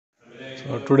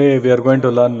So today we are going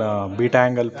to learn beta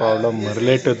angle problem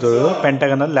related to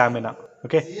pentagonal lamina.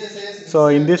 Okay. So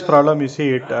in this problem you see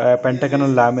it a pentagonal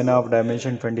lamina of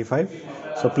dimension 25.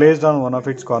 So placed on one of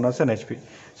its corners and HP.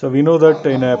 So we know that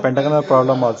in a pentagonal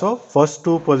problem also first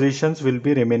two positions will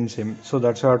be remain same. So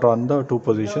that's why I have drawn the two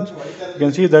positions. You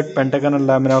can see that pentagonal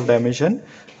lamina of dimension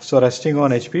so resting on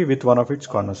HP with one of its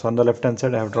corners. On the left hand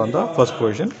side I have drawn the first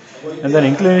position and then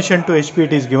inclination to HP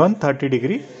it is given 30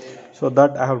 degree. So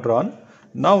that I have drawn.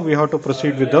 Now we have to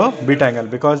proceed with the beta angle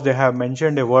because they have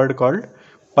mentioned a word called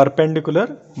perpendicular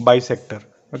bisector.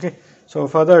 Okay, so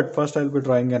for that first I will be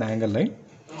drawing an angle line.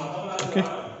 Okay,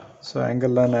 so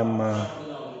angle line I'm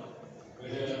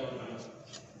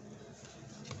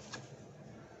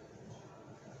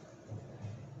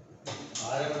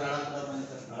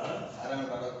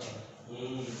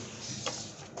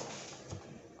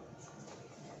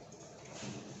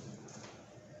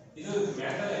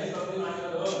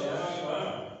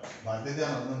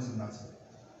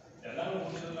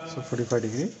so 45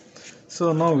 degree.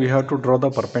 So now we have to draw the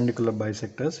perpendicular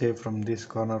bisector, say from this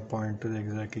corner point to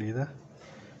exactly the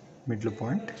middle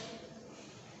point.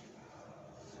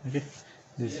 Okay,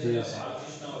 this is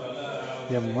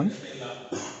M1.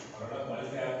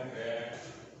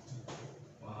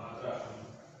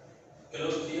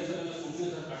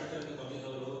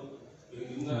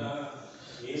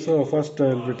 So first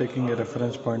I will be taking a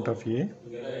reference point of A,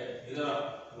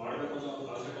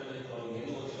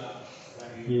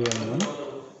 AM1.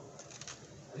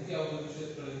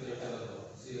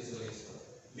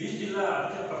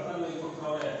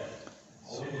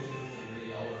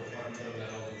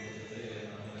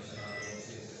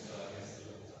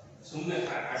 So then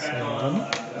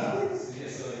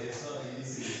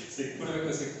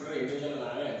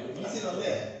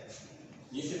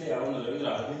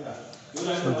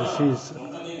so this is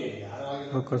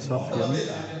locus of M.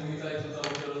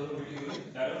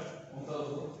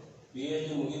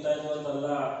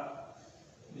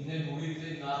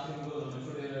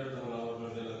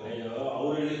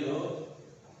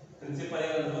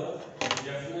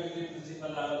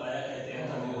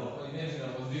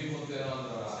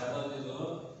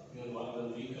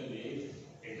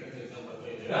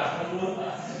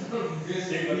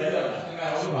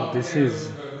 So this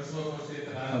is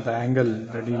the angle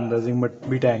that is nothing but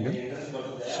beta angle.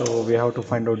 So we have to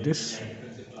find out this.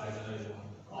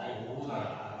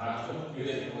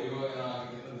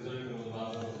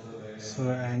 So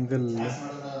angle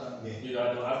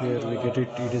here we get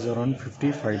it is around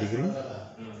 55 degree.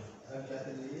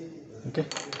 Okay,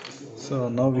 so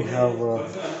now we have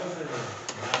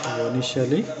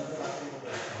initially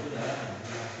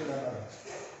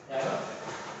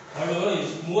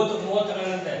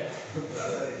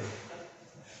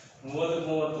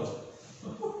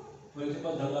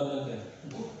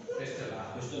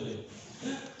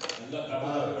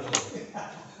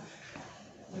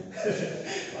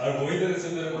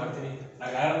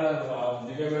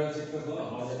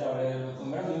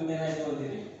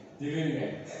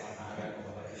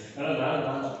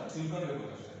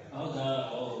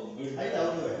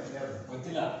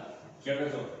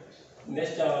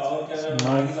so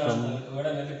now from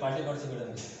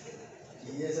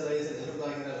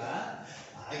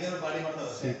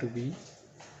C to B,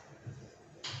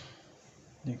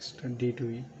 next D to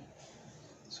E.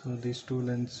 So these two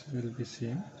lengths will be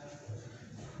same.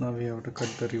 Now we have to cut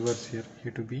the reverse here,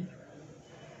 A to B.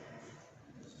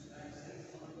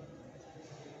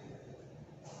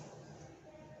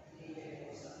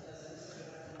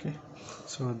 Okay,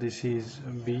 so this is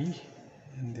B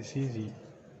and this is E.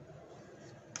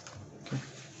 Okay.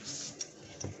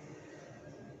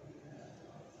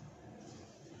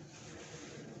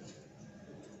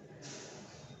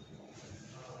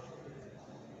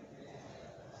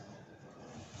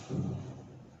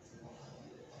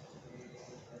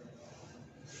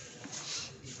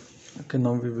 Okay,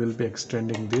 now we will be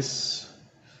extending this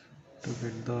to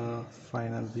get the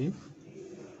final view.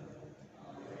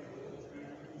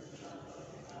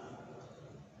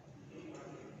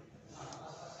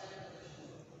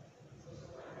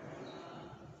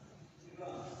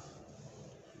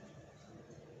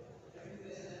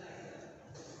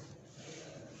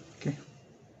 Okay.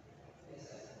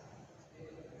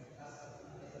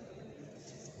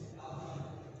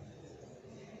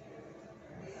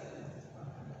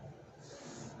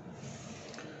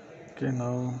 Okay,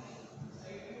 now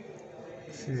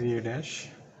this is A dash.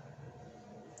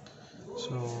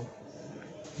 So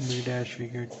B dash we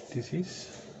get this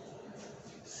is,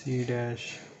 C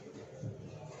dash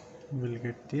will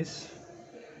get this,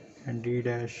 and D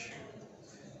dash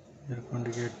we are going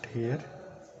to get here,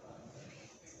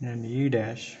 and E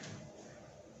dash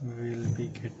we'll be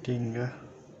getting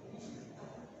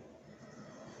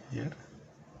here.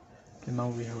 Okay, now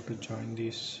we have to join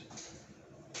these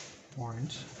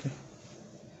points. Okay,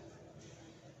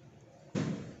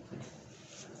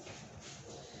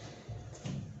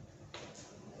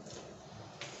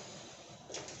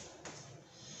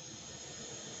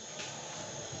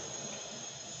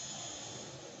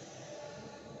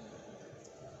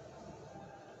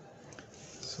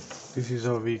 so this is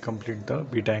how we complete the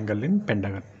beta angle in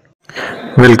pentagon.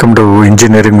 Welcome to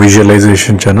Engineering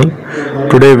Visualization channel.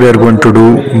 Today we are going to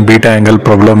do beta angle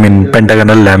problem in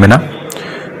pentagonal lamina.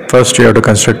 First you have to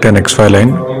construct an XY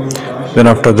line. Then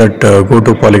after that go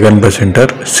to polygon by center,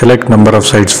 select number of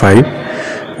sides 5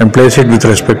 and place it with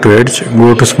respect to edge.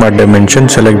 Go to smart dimension,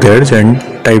 select the edge and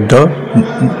type the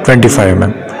 25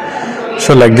 mm.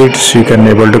 So like this you can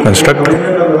able to construct.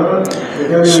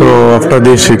 So after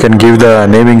this you can give the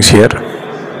namings here.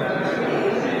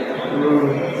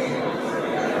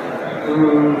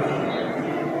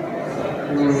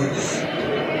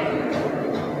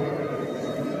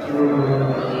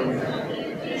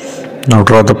 Now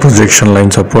draw the projection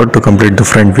lines upward to complete the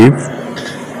front view.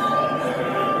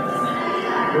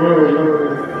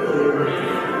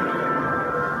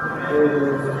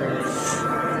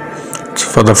 So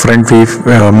for the front view,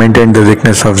 maintain the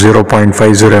thickness of 0.50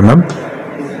 mm.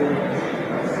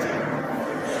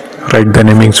 Write the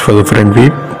namings for the front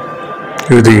view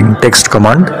using text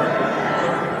command.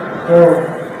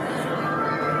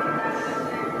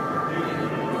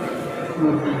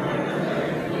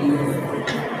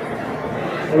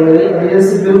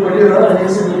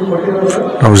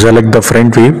 Now select the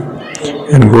front view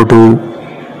and go to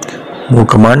move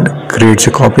command, creates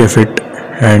a copy of it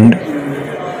and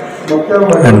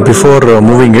before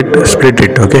moving it, split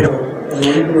it. Okay,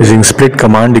 using split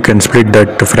command you can split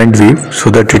that front view so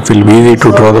that it will be easy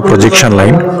to draw the projection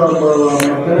line.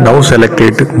 Now select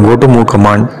it, go to move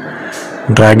command,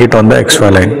 drag it on the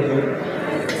XY line.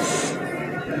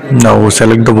 Now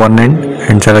select the one end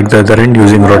and select the other end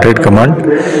using rotate command.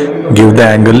 Give the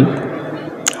angle,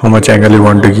 how much angle you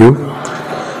want to give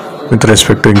with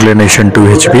respect to inclination to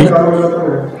HP.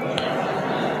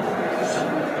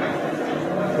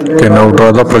 Okay, now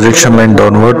draw the projection line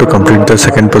downward to complete the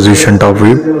second position top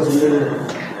view.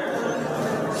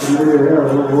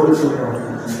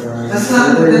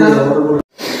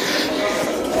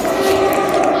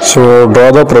 So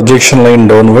draw the projection line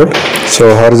downward.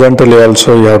 So horizontally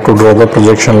also you have to draw the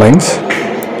projection lines.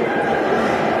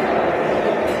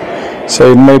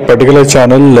 So in my particular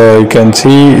channel you can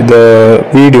see the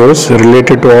videos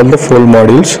related to all the 4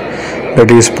 modules, that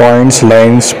is points,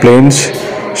 lines, planes,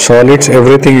 solids,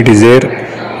 everything it is there,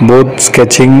 both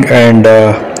sketching and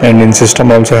in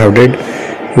system also have did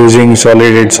using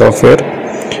solid software.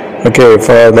 Okay,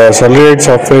 for the solid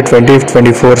software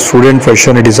 2024 student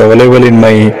version, it is available in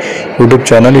my YouTube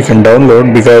channel. You can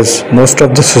download because most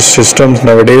of the systems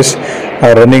nowadays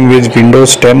are running with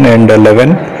Windows 10 and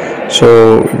 11.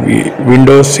 So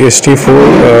Windows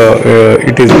ST4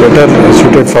 it is better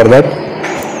suited for that.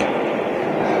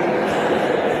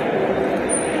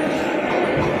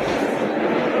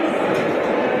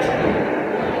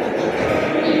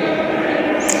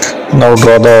 Now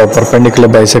draw the perpendicular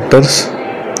bisectors.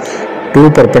 2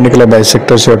 perpendicular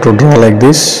bisectors you have to draw like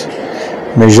this.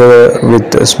 Measure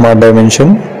with smart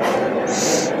dimension.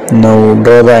 Now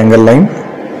draw the angle line.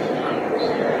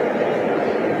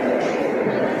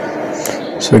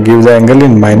 So give the angle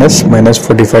in minus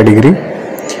 45 degree.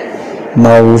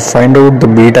 Now find out the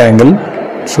beta angle.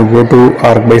 So go to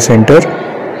arc by center.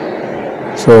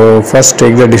 So first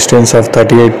take the distance of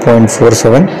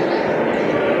 38.47.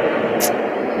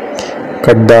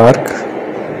 Cut the arc.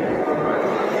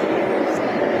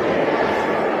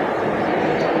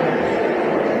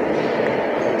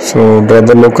 So draw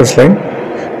the locus line.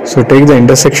 So take the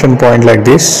intersection point like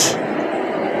this.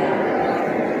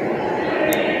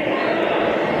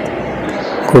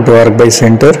 Go to arc by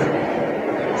center.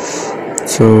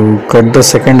 So cut the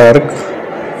second arc.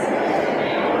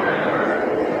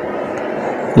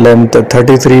 Length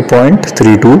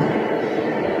 33.32.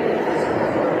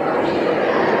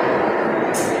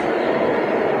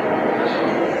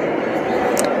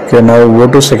 Okay, now go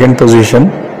to second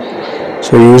position.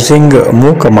 So using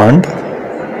move command,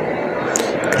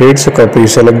 creates a copy,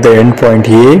 select the end point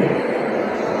A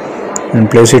and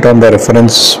place it on the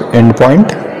reference end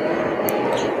point,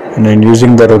 and then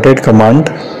using the rotate command,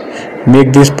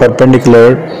 make this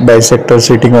perpendicular bisector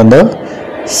sitting on the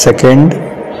second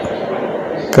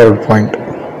curved point.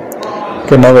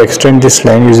 Okay, now extend this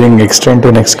line using extend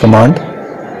to next command.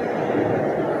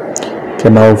 Okay,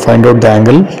 now find out the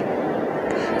angle.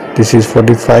 This is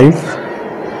 45.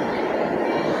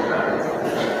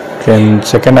 and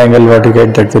second angle what you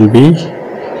get, that will be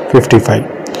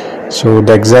 55. So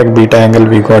the exact beta angle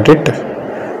we got it.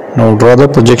 Now draw the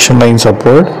projection lines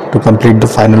upward to complete the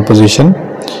final position.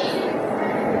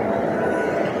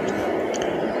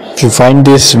 If you find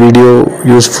this video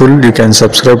useful, you can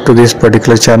subscribe to this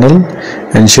particular channel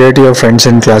and share to your friends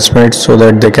and classmates so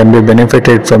that they can be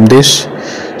benefited from this.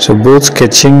 So both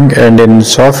sketching and in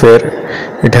software,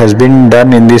 it has been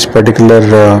done in this particular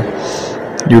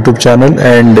YouTube channel,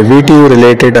 and VTU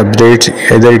related updates,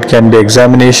 either it can be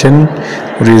examination,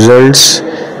 results,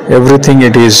 everything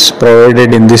it is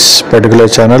provided in this particular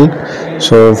channel.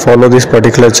 So follow this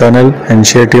particular channel and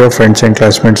share to your friends and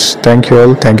classmates. Thank you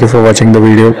all. Thank you for watching the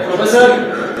video.